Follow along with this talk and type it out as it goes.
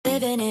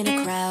Living in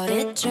a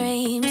crowded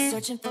dream,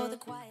 searching for the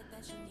quiet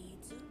that you need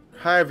to.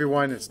 Hi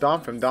everyone, it's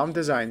Dom from Dom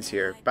Designs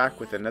here, back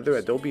with another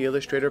Adobe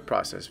Illustrator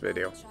process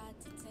video.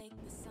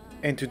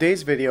 In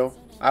today's video,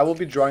 I will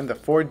be drawing the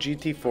Ford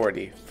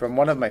GT40 from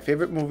one of my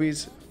favorite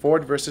movies,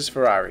 Ford vs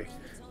Ferrari.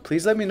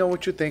 Please let me know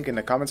what you think in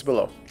the comments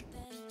below.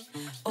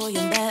 Or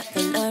you'll never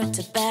learn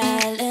to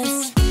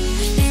balance.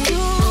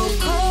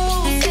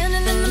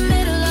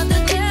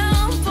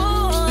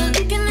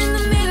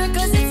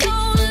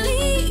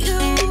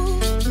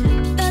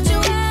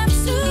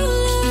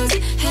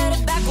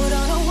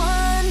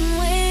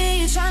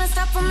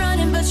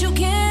 But you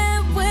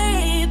can't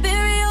wait,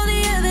 bury all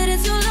the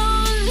evidence you'll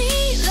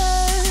only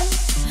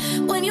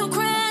learn when you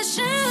crash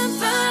and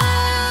burn.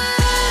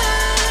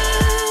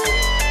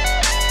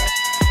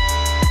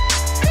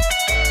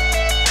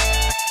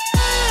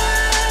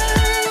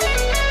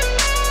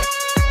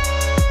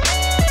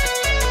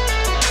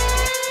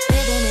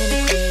 Living in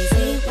a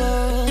crazy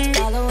world,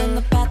 following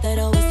the path that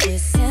always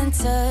twists and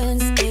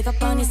turns. Gave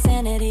up on your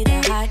sanity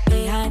to hide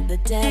behind the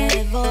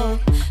devil,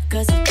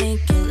 'cause you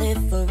think you'll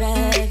live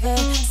forever.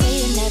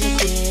 Never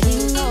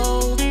getting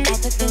old, out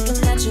there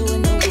thinking that you're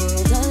in the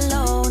world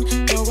alone.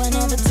 No one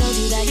ever told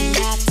you that you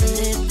have to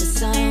live for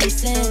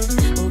something,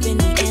 or in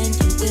the end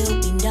you will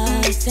be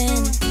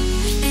nothing.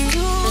 It's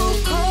too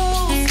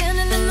cold,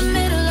 standing in the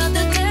middle of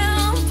the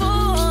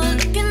downpour,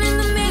 looking in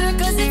the mirror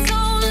 'cause it's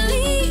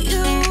only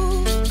you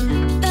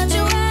that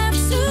you have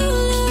to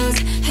lose.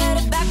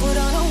 Headed backward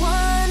on a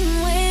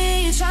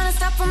one-way, you're trying to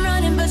stop from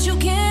running but you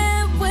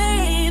can't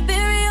wait.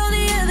 Bury all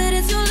the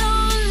evidence you'll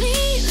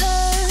only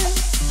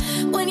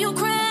learn when you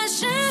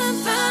crash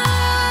and burn.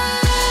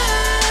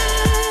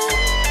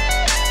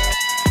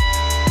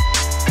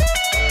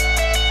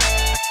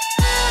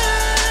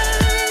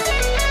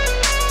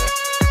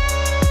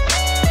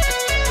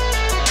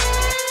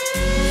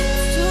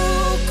 It's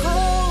too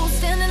cold,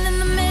 standing in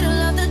the middle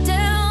of the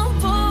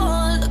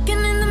downpour,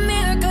 looking in the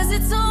mirror 'cause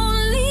it's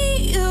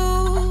only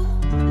you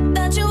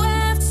that you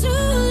have to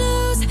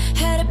lose.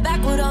 Headed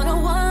backward on a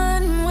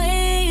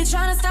one-way, you're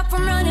trying to stop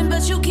from running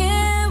but you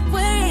can't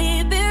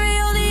wait. Bury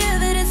all the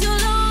evidence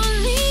you'll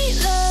only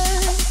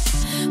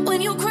learn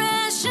when you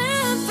crash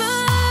and burn.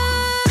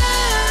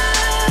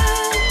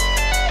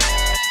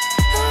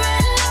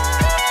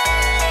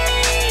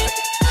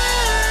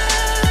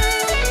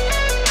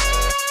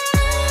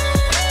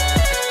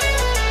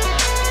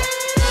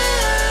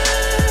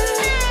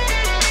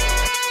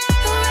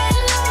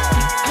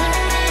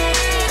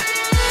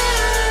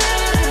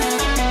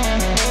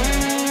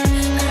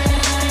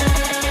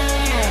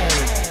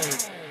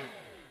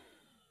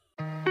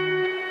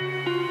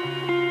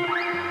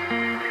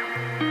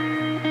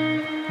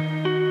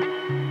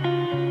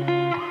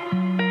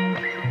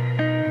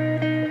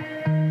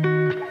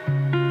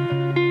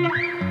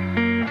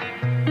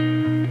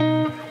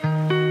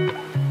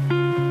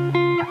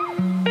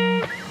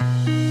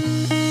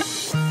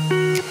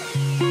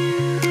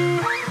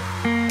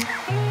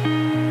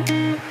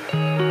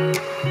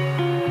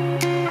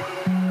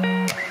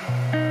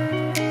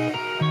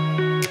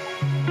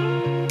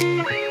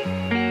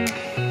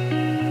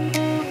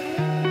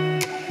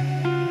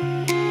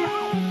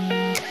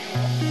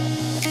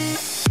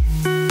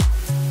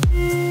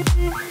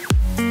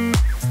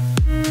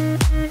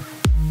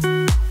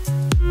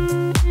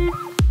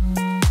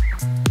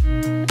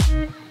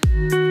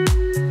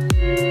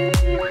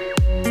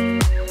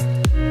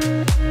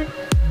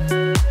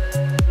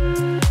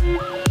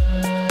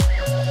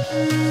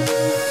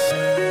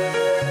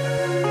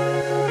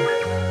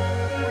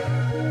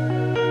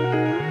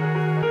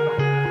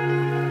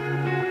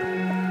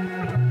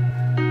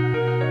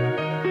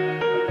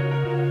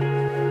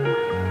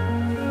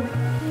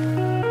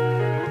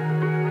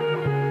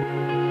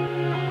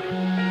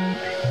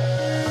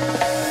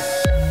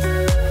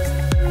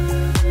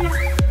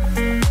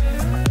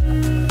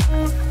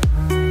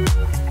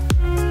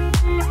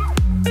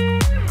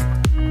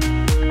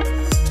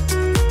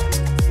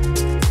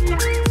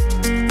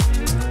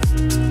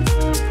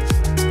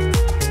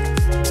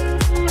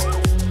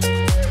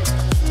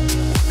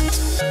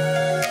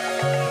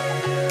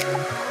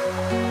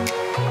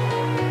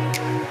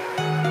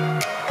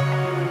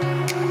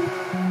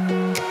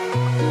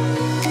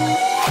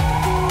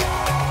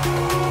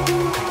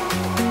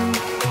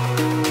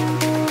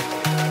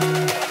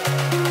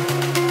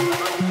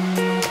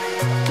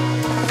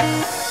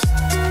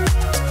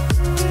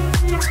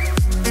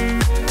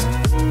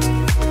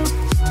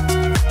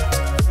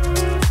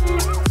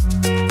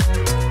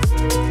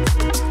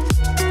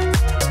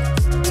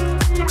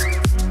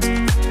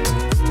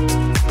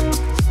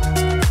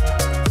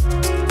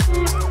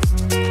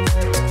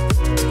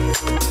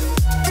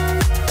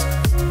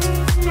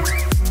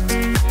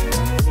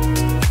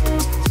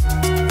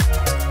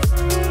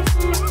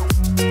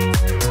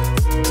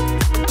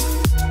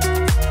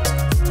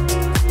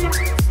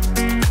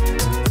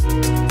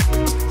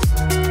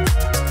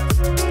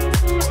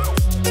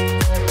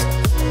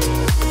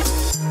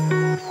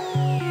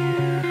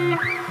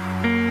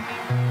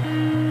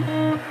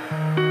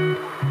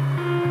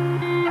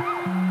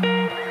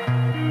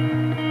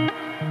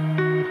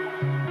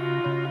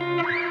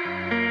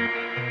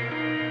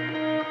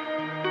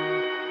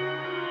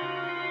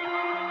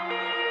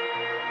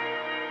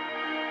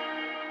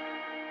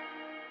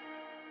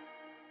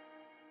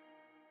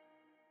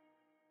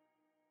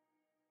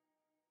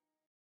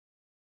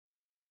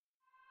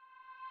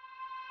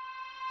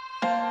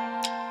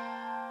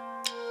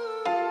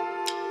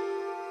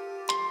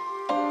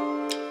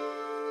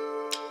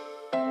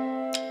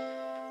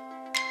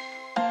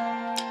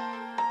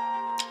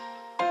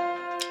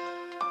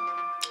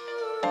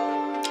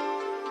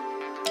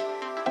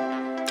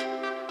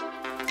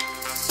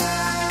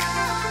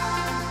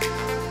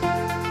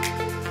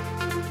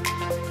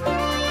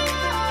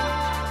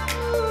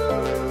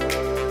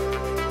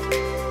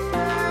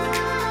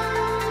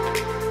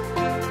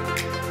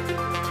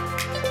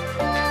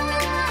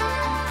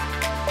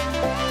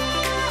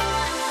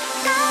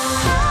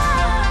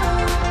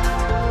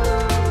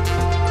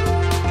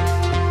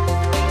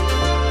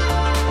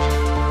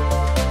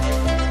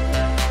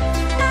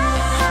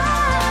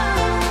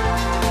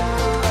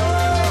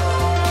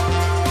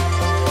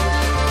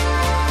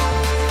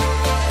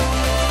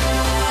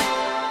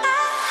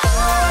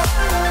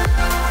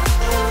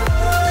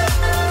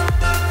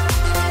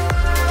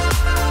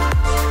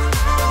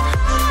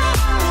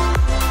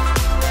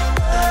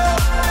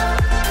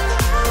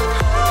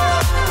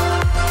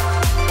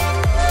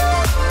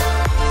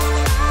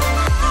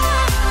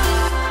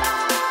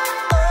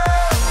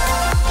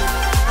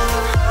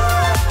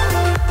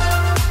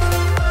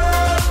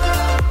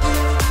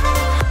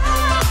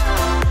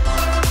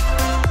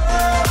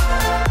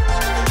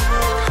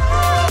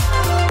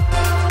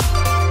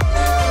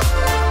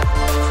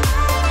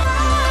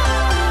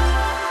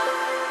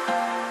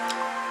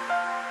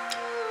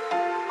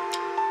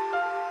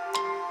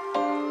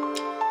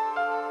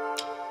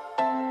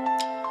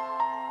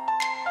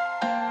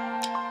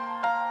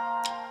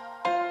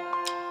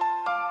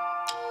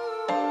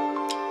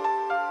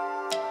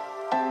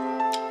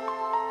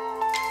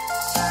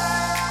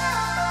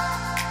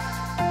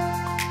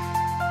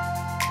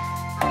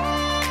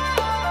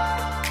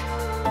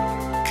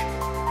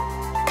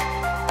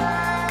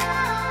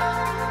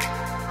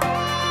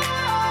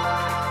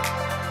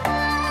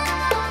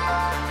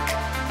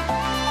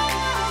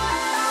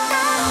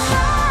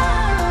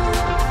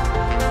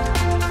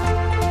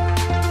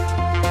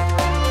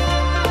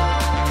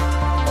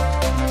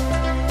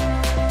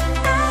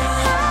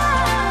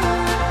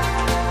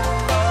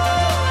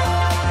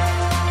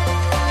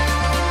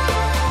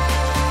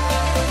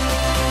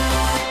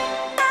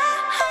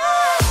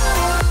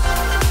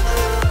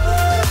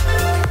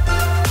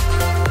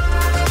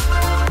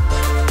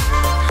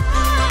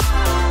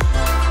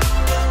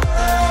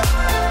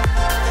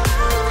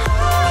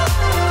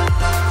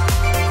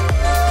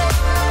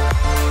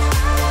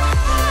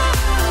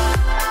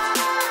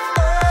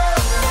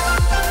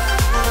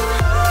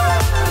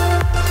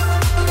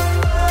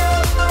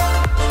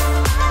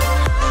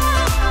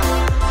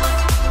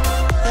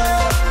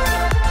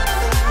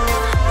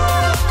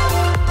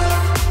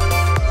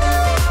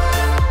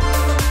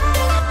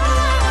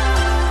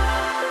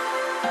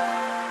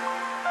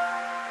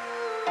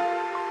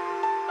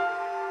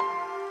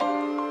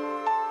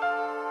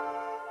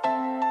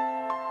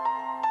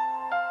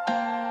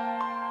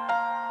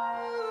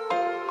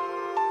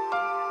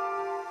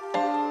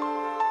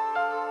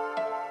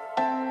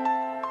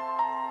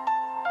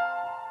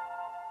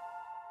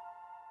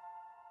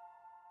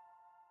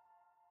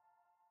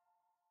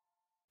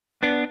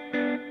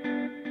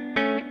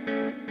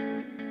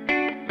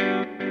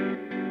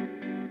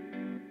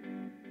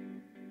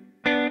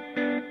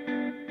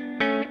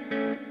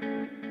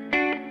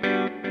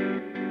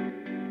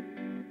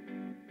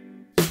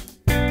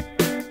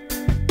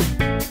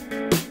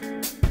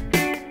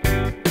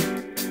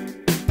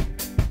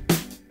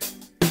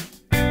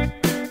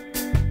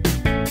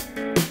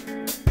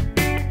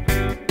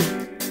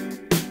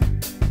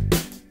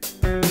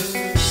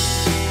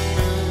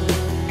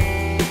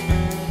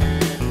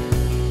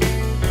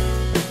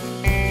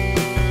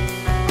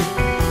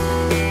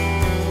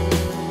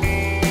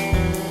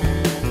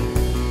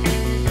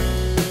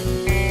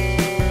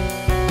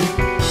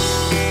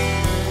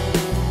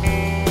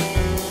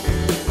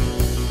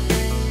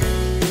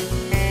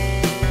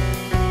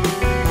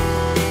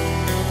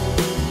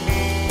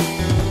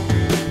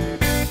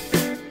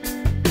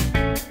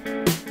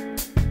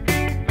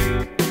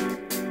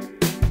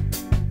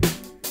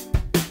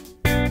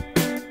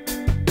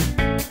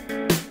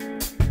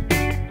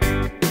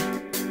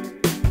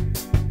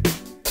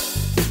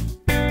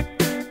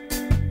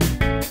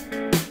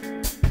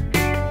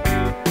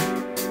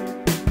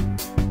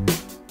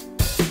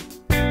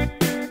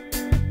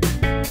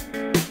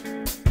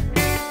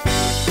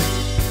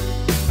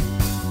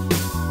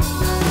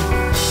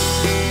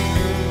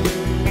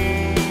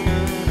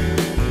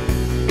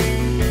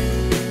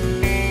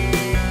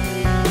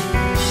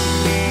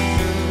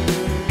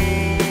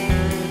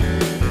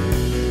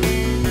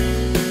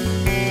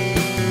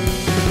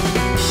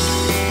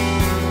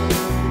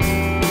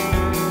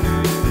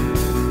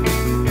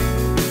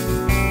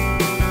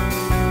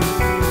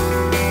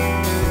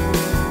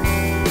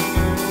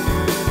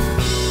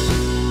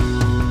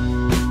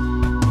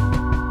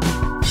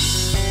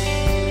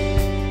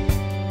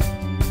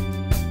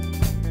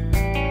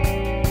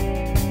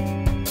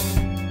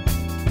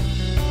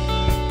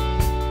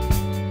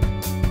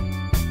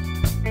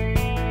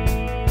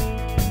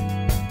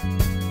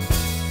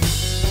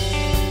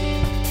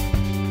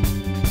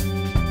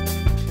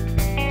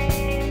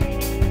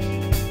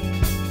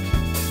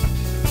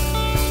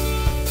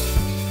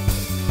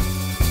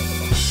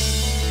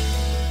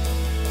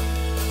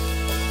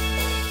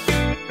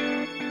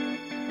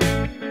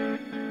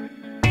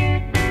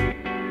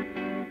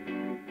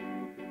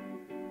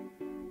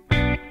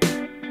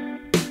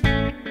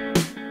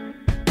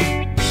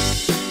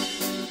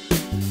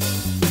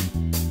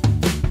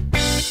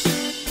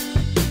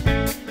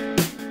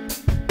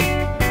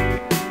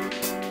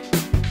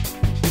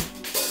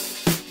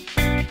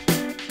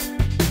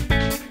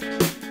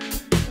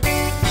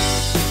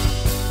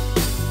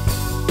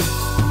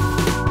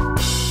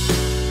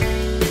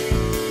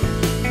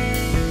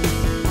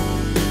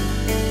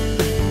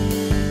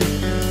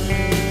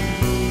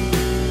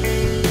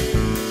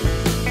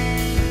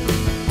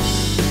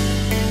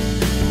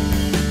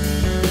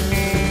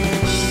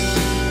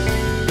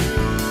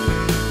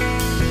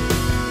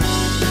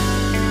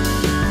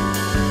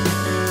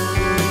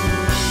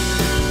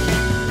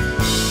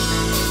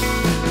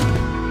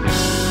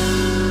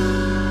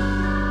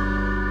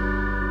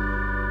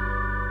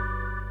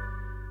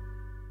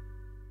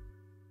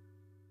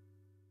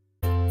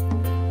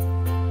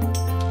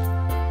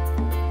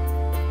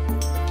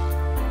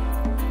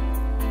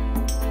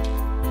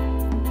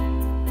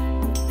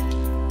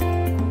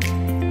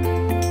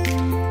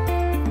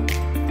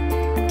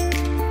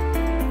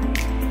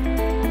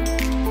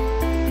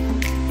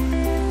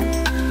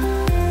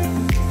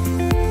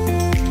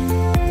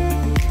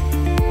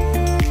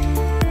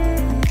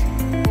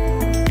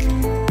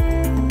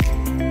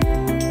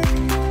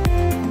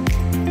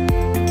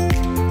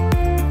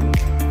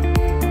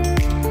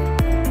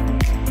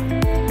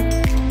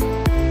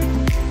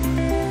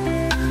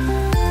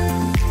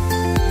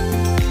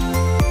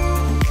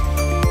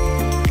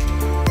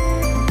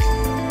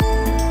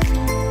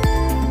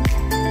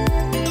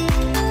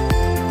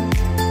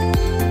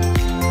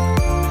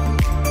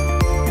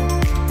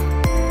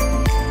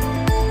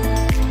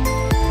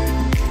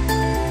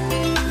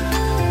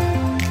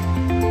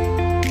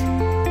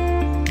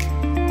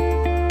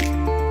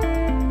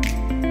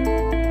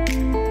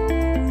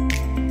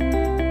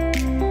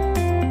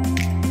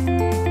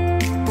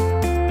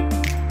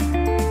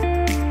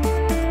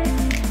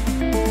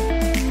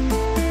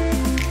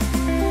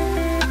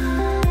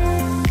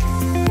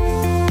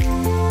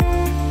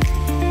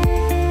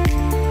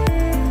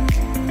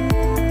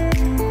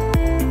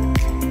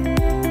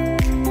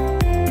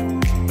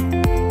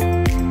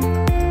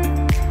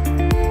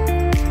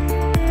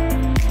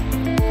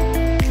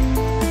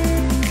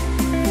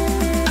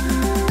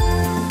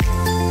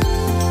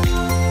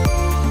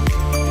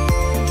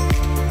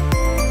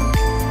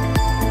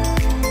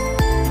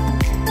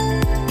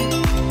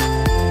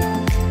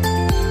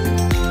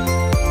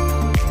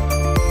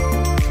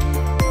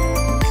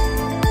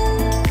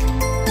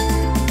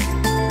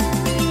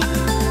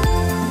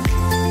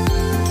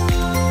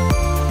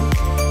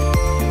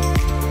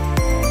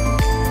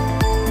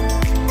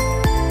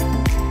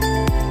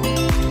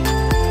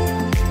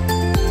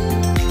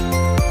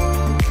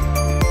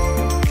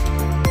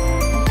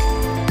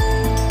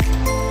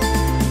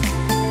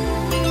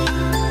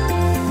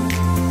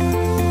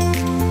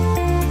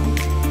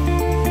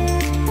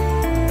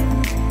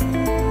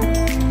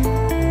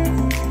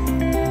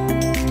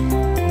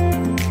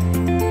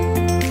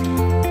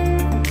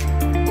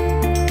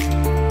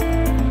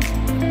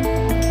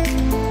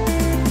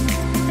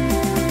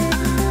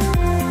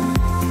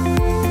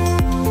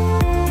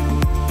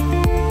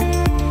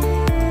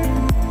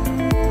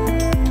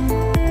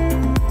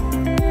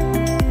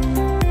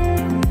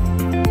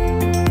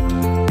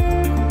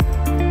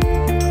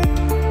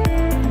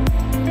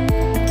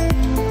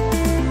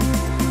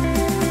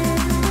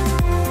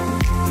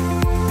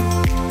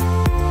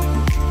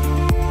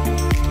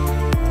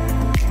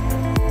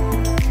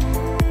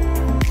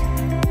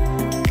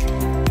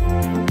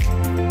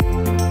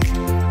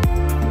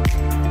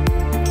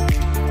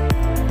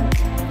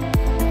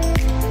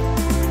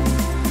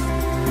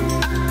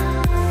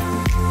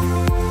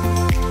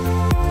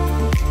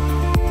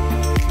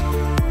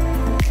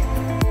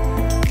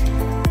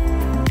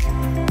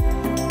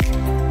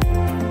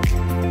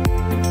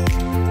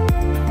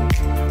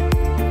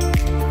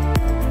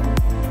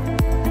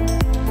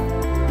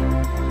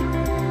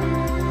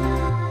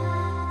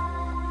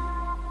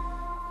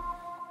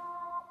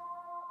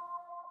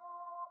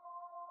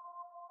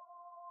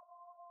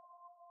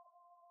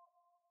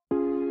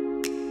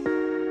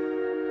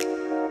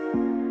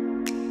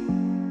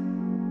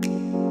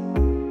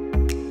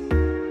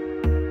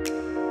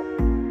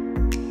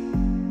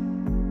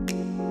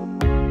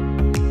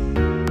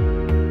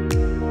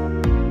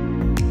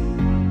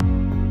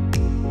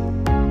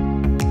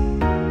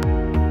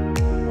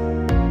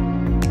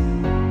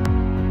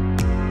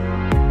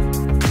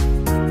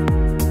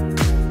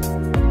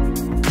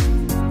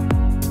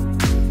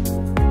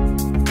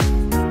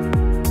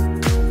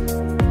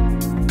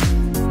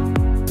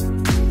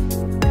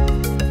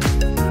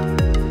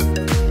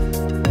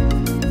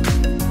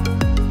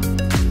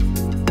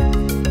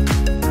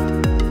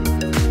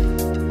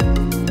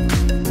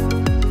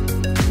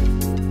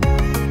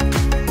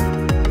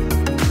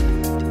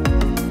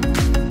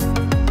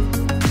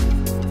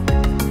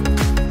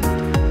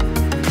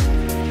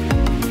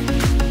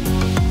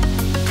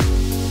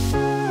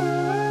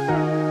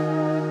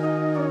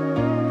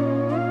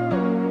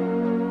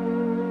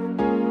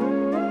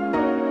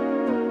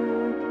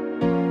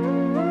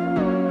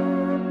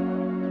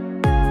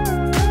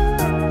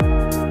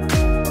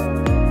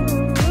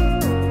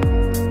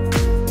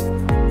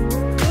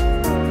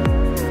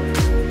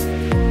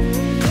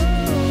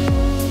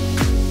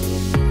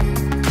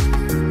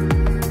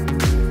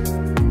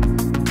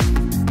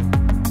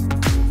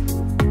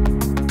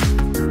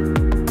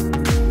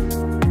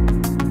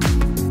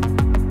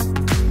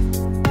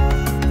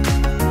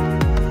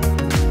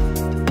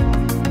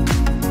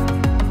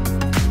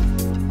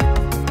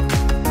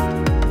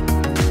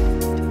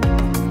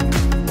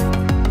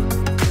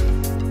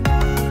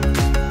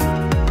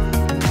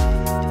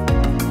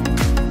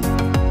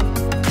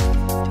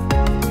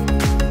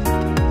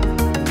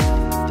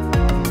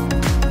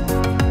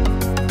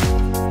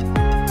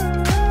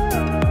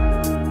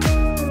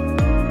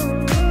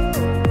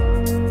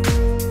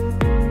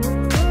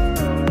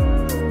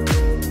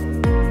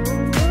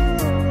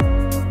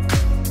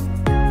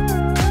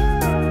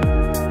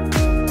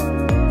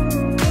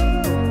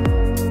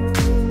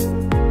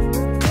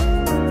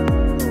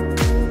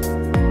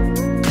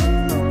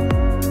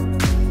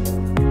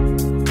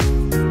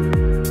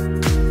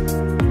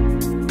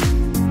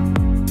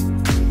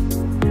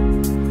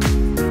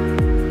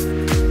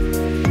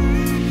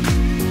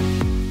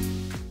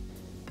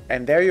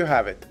 And there you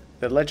have it,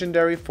 the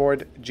legendary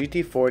Ford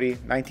GT40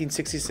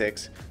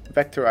 1966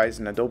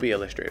 vectorized in Adobe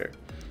Illustrator.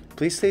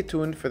 Please stay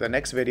tuned for the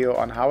next video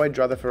on how I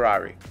draw the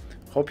Ferrari.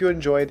 Hope you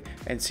enjoyed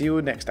and see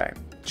you next time.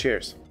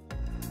 Cheers!